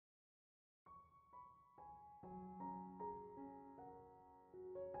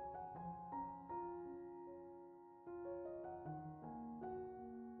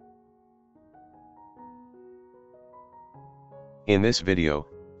In this video,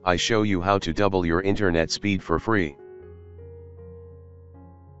 I show you how to double your internet speed for free.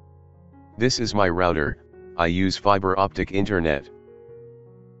 This is my router. I use fiber optic internet.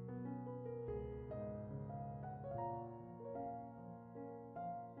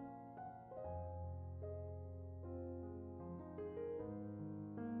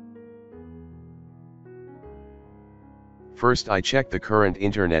 First I check the current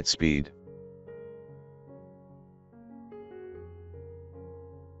internet speed.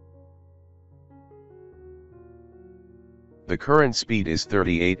 The current speed is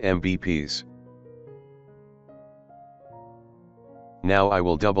 38 Mbps. Now I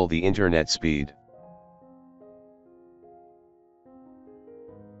will double the internet speed.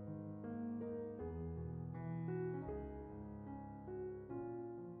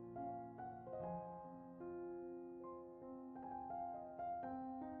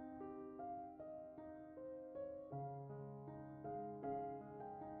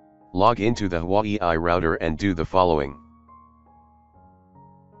 Log into the Huawei router and do the following.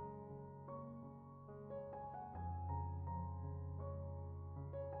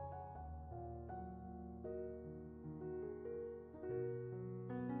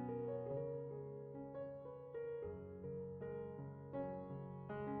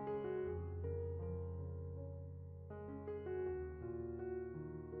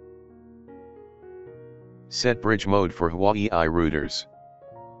 Set bridge mode for Huawei routers.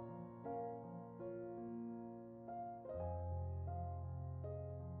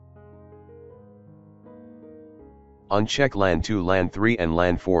 Uncheck LAN 2, LAN 3 and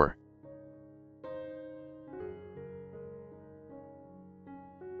LAN 4.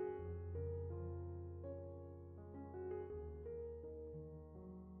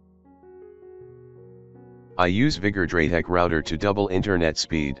 I use NETVN router to double internet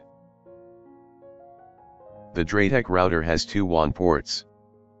speed. The NETVN router has 2 WAN ports.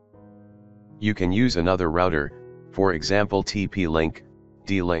 You can use another router, for example TP-Link,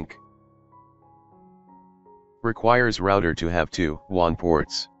 D-Link. Requires router to have 2 WAN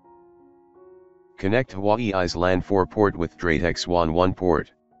ports. Connect Huawei's LAN 4 port with NETVN's WAN 1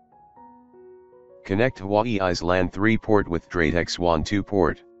 port. Connect Huawei's LAN 3 port with NETVN's WAN 2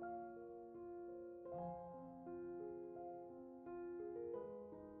 port.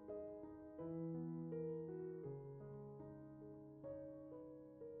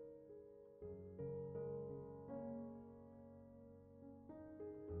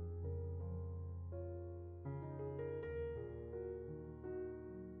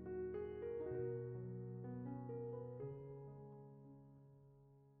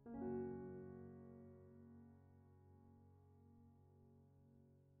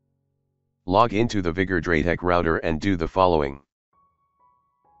 Log into the NETVN router and do the following.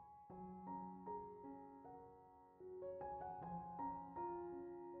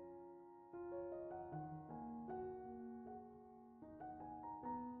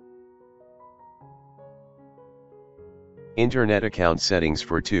 Internet account settings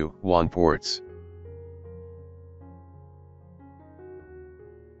for 2 WAN ports.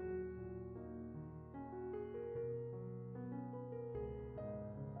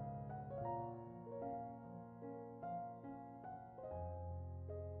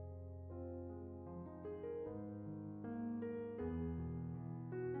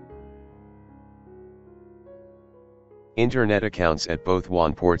 Internet accounts at both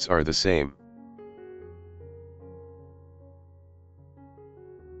WAN ports are the same.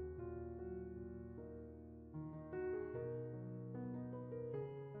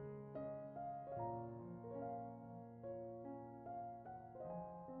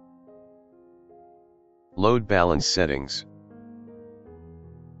 Load balance settings.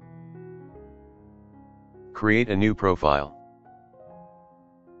 Create a new profile.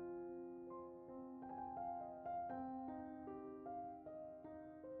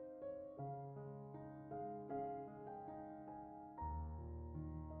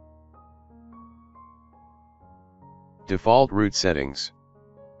 Default route settings.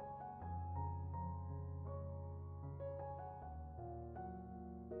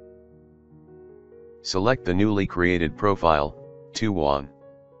 Select the newly created profile, 2 WAN.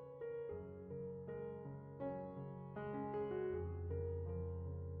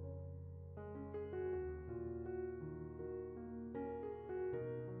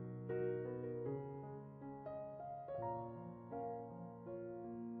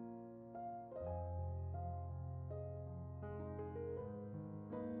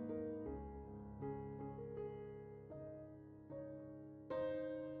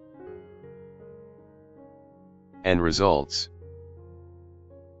 and results.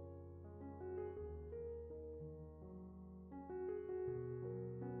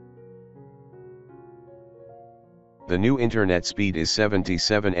 The new internet speed is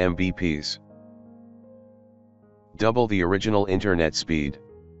 77 Mbps. Double the original internet speed.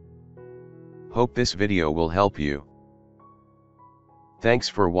 Hope this video will help you. Thanks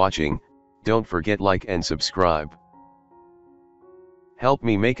for watching. Don't forget like and subscribe. Help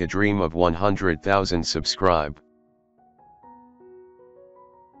me make a dream of 100,000 subscribe.